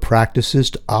changing their practices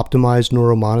to optimize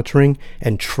neuromonitoring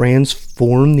and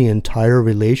transform the entire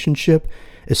relationship,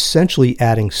 essentially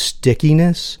adding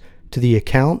stickiness to the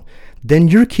account, then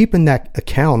you're keeping that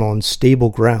account on stable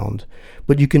ground.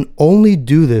 But you can only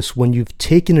do this when you've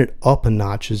taken it up a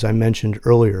notch, as I mentioned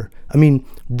earlier. I mean,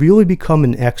 really become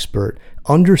an expert,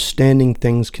 understanding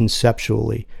things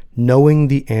conceptually, knowing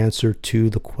the answer to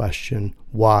the question,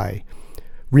 why?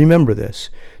 Remember this,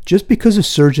 just because a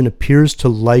surgeon appears to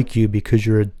like you because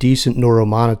you're a decent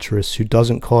neuromonitorist who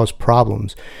doesn't cause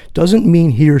problems, doesn't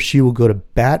mean he or she will go to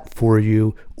bat for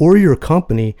you or your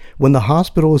company when the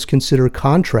hospital is considered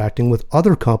contracting with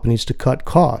other companies to cut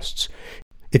costs.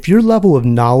 If your level of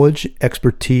knowledge,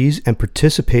 expertise, and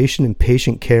participation in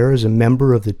patient care as a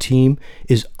member of the team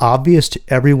is obvious to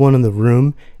everyone in the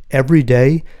room every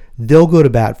day, they'll go to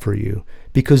bat for you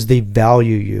because they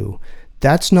value you.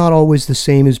 That's not always the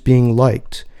same as being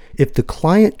liked. If the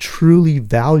client truly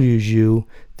values you,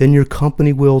 then your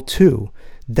company will too.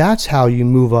 That's how you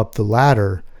move up the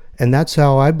ladder, and that's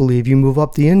how I believe you move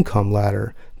up the income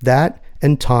ladder. That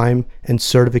and time and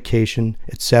certification,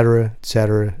 etc.,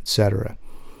 etc., etc.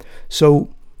 So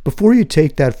before you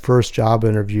take that first job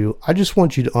interview, I just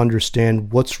want you to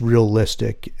understand what's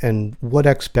realistic and what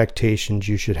expectations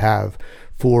you should have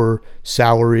for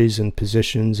salaries and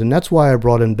positions. And that's why I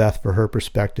brought in Beth for her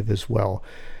perspective as well.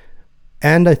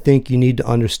 And I think you need to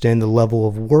understand the level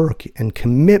of work and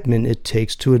commitment it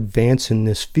takes to advance in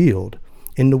this field.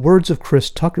 In the words of Chris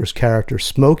Tucker's character,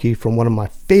 Smokey, from one of my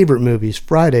favorite movies,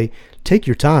 Friday, take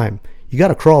your time. You got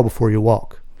to crawl before you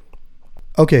walk.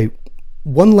 Okay.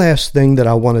 One last thing that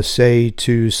I want to say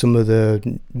to some of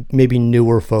the maybe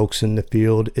newer folks in the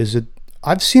field is that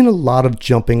I've seen a lot of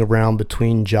jumping around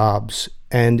between jobs,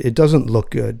 and it doesn't look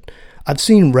good. I've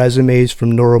seen resumes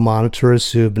from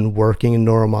neuromonitorists who have been working in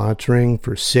neuromonitoring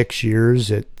for 6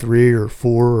 years at 3 or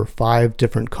 4 or 5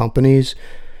 different companies.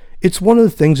 It's one of the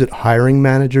things that hiring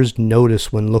managers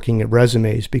notice when looking at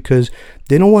resumes because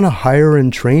they don't want to hire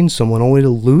and train someone only to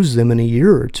lose them in a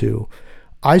year or two.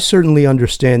 I certainly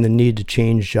understand the need to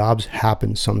change jobs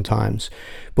happens sometimes,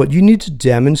 but you need to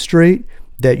demonstrate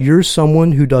that you're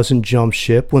someone who doesn't jump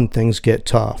ship when things get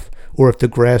tough, or if the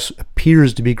grass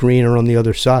appears to be greener on the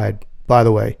other side. By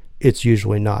the way, it's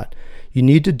usually not. You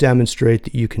need to demonstrate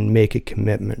that you can make a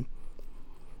commitment.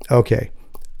 Okay,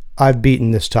 I've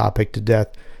beaten this topic to death.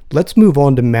 Let's move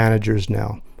on to managers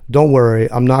now. Don't worry,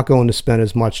 I'm not going to spend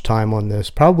as much time on this,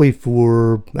 probably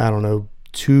for,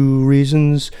 2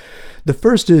 reasons. The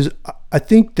first is, I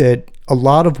think that a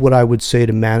lot of what I would say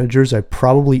to managers, I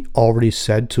probably already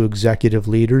said to executive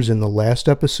leaders in the last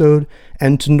episode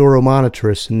and to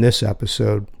neuromonitorists in this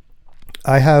episode.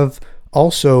 I have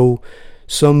also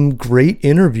some great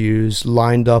interviews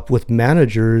lined up with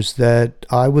managers that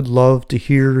I would love to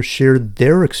hear share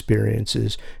their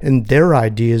experiences and their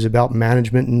ideas about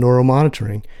management and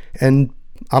neuromonitoring. And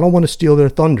I don't want to steal their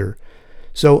thunder.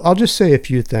 So I'll just say a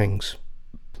few things.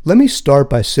 Let me start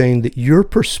by saying that your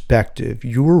perspective,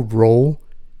 your role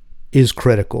is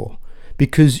critical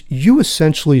because you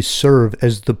essentially serve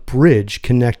as the bridge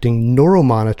connecting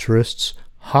neuromonitorists,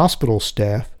 hospital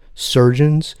staff,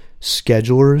 surgeons,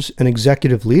 schedulers, and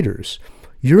executive leaders.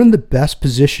 You're in the best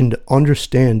position to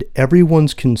understand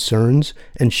everyone's concerns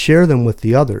and share them with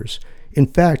the others. In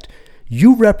fact,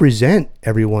 you represent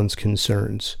everyone's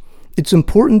concerns. It's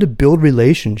important to build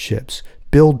relationships,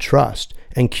 build trust,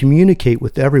 and communicate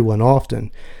with everyone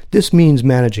often. This means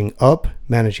managing up,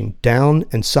 managing down,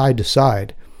 and side to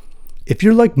side. If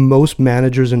you're like most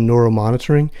managers in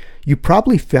neuromonitoring, you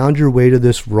probably found your way to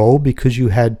this role because you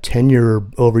had tenure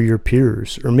over your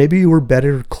peers, or maybe you were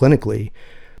better clinically,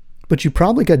 but you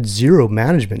probably got zero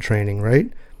management training,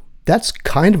 right? That's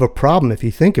kind of a problem if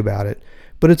you think about it,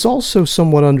 but it's also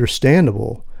somewhat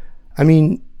understandable. I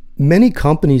mean, many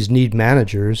companies need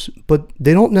managers, but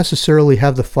they don't necessarily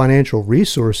have the financial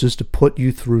resources to put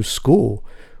you through school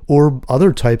or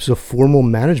other types of formal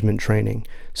management training.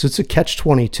 So it's a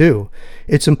catch-22.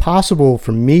 It's impossible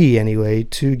for me, anyway,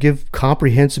 to give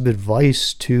comprehensive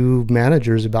advice to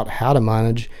managers about how to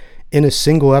manage in a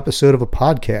single episode of a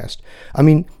podcast. I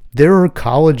mean, there are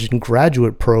college and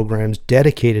graduate programs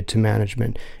dedicated to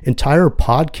management, entire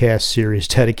podcast series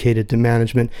dedicated to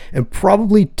management, and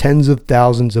probably tens of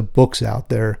thousands of books out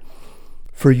there.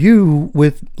 For you,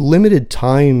 with limited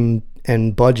time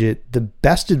and budget, the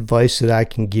best advice that I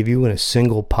can give you in a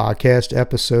single podcast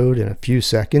episode in a few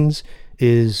seconds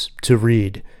is to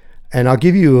read. And I'll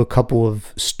give you a couple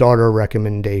of starter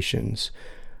recommendations.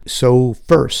 So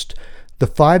first, The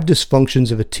 5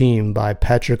 Dysfunctions of a Team by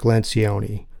Patrick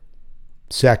Lencioni.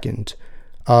 Second,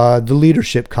 The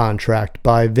Leadership Contract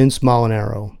by Vince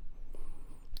Molinaro.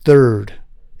 Third,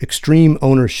 Extreme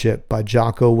Ownership by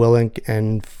Jocko Willink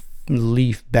and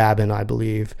Leif Babin, I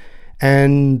believe.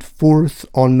 And fourth,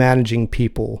 On Managing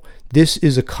People. This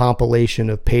is a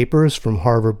compilation of papers from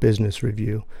Harvard Business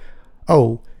Review.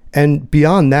 Oh, and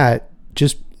beyond that,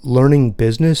 just learning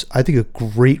business, I think a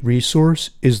great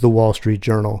resource is the Wall Street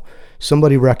Journal.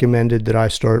 Somebody recommended that I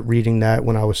start reading that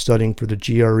when I was studying for the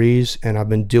GREs, and I've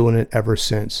been doing it ever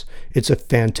since. It's a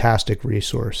fantastic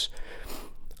resource.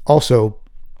 Also,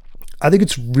 I think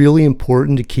it's really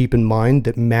important to keep in mind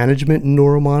that management in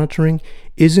neuromonitoring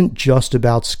isn't just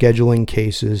about scheduling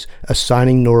cases,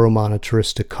 assigning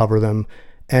neuromonitorists to cover them,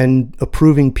 and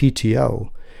approving PTO.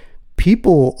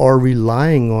 People are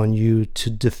relying on you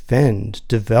to defend,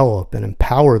 develop, and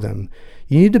empower them.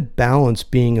 You need to balance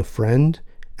being a friend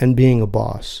and being a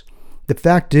boss. The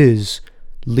fact is,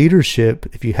 leadership,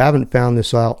 if you haven't found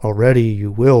this out already, you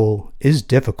will, is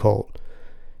difficult.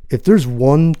 If there's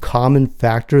one common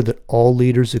factor that all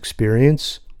leaders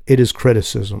experience, it is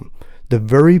criticism. The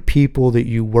very people that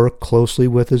you work closely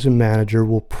with as a manager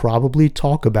will probably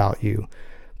talk about you,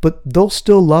 but they'll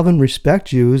still love and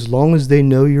respect you as long as they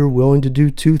know you're willing to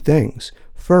do 2 things.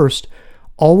 First,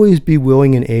 always be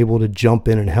willing and able to jump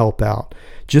in and help out.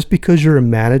 Just because you're a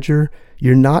manager,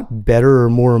 you're not better or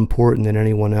more important than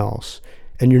anyone else,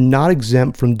 and you're not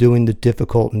exempt from doing the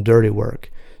difficult and dirty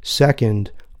work.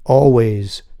 Second,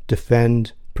 always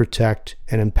defend, protect,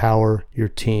 and empower your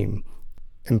team.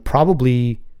 And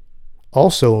probably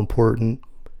also important,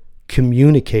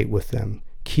 communicate with them.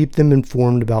 Keep them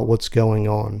informed about what's going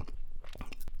on.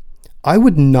 I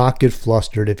would not get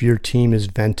flustered if your team is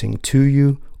venting to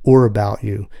you or about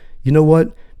you. You know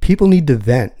what? People need to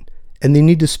vent, and they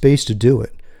need the space to do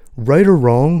it. Right or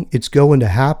wrong, it's going to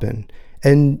happen.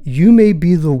 And you may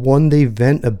be the one they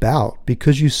vent about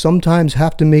because you sometimes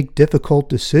have to make difficult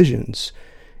decisions.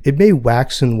 It may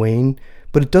wax and wane,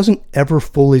 but it doesn't ever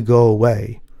fully go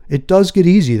away. It does get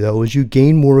easy, though, as you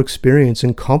gain more experience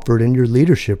and comfort in your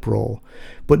leadership role.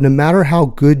 But no matter how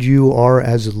good you are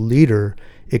as a leader,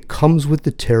 it comes with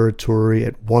the territory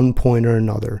at one point or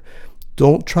another.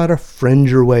 Don't try to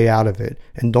fringe your way out of it,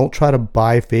 and don't try to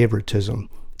buy favoritism.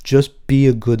 Just be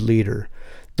a good leader.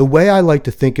 The way I like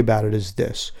to think about it is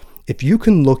this. If you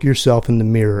can look yourself in the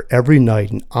mirror every night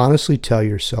and honestly tell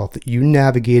yourself that you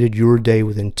navigated your day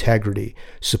with integrity,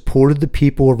 supported the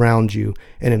people around you,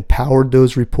 and empowered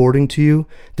those reporting to you,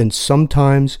 then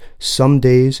sometimes, some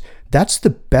days, that's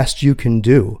the best you can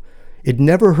do. It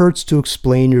never hurts to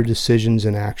explain your decisions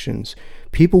and actions.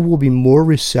 People will be more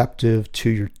receptive to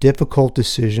your difficult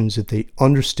decisions if they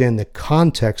understand the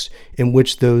context in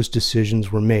which those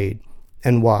decisions were made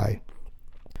and why.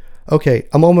 Okay,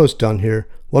 I'm almost done here.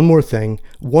 One more thing.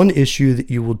 One issue that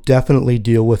you will definitely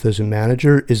deal with as a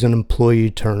manager is an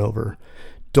employee turnover.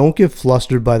 Don't get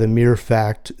flustered by the mere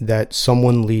fact that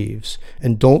someone leaves,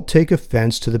 and don't take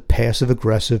offense to the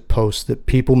passive-aggressive posts that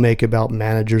people make about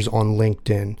managers on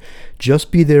LinkedIn. Just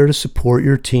be there to support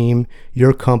your team,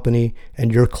 your company,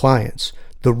 and your clients.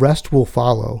 The rest will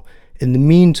follow. In the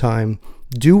meantime,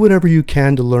 do whatever you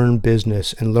can to learn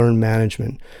business and learn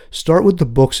management. Start with the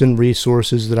books and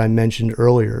resources that I mentioned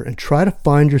earlier and try to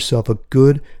find yourself a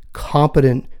good,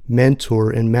 competent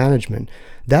mentor in management.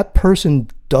 That person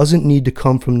doesn't need to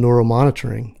come from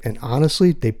neuromonitoring, and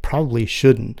honestly, they probably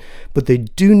shouldn't, but they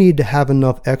do need to have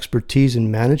enough expertise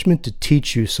in management to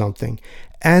teach you something,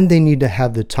 and they need to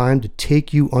have the time to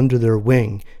take you under their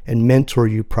wing and mentor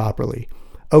you properly.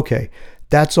 Okay,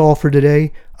 that's all for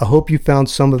today. I hope you found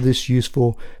some of this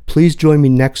useful. Please join me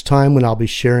next time when I'll be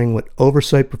sharing what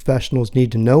oversight professionals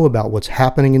need to know about what's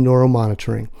happening in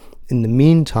neuromonitoring. In the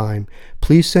meantime,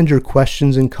 please send your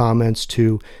questions and comments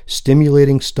to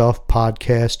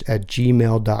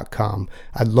stimulatingstuffpodcast@gmail.com.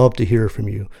 I'd love to hear from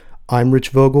you. I'm Rich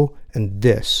Vogel, and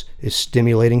this is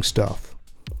Stimulating Stuff.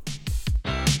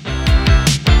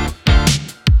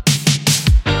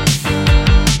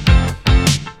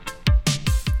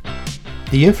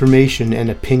 The information and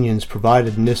opinions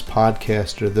provided in this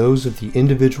podcast are those of the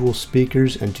individual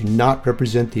speakers and do not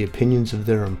represent the opinions of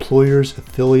their employers,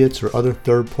 affiliates, or other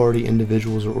third-party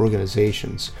individuals or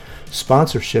organizations.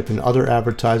 Sponsorship and other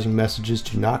advertising messages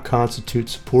do not constitute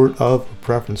support of or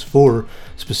preference for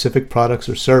specific products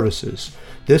or services.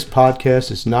 This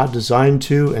podcast is not designed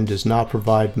to and does not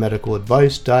provide medical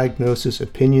advice, diagnosis,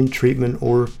 opinion, treatment,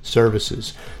 or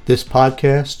services. This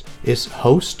podcast, its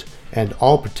host, and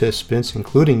all participants,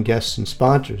 including guests and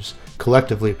sponsors,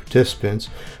 collectively participants,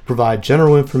 provide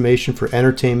general information for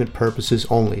entertainment purposes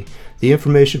only. The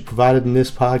information provided in this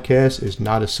podcast is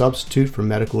not a substitute for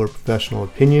medical or professional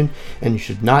opinion, and you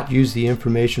should not use the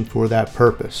information for that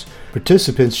purpose.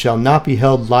 Participants shall not be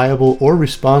held liable or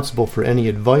responsible for any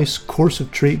advice, course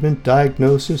of treatment,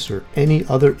 diagnosis, or any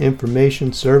other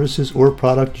information, services, or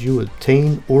product you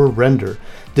obtain or render.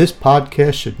 This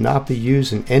podcast should not be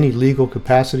used in any legal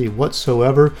capacity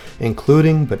whatsoever,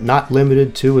 including but not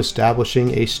limited to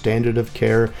establishing a standard of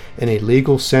care in a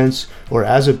legal sense or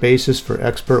as a basis for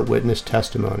expert witness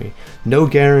testimony. No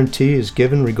guarantee is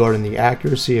given regarding the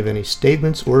accuracy of any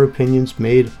statements or opinions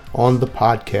made on the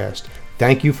podcast.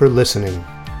 Thank you for listening.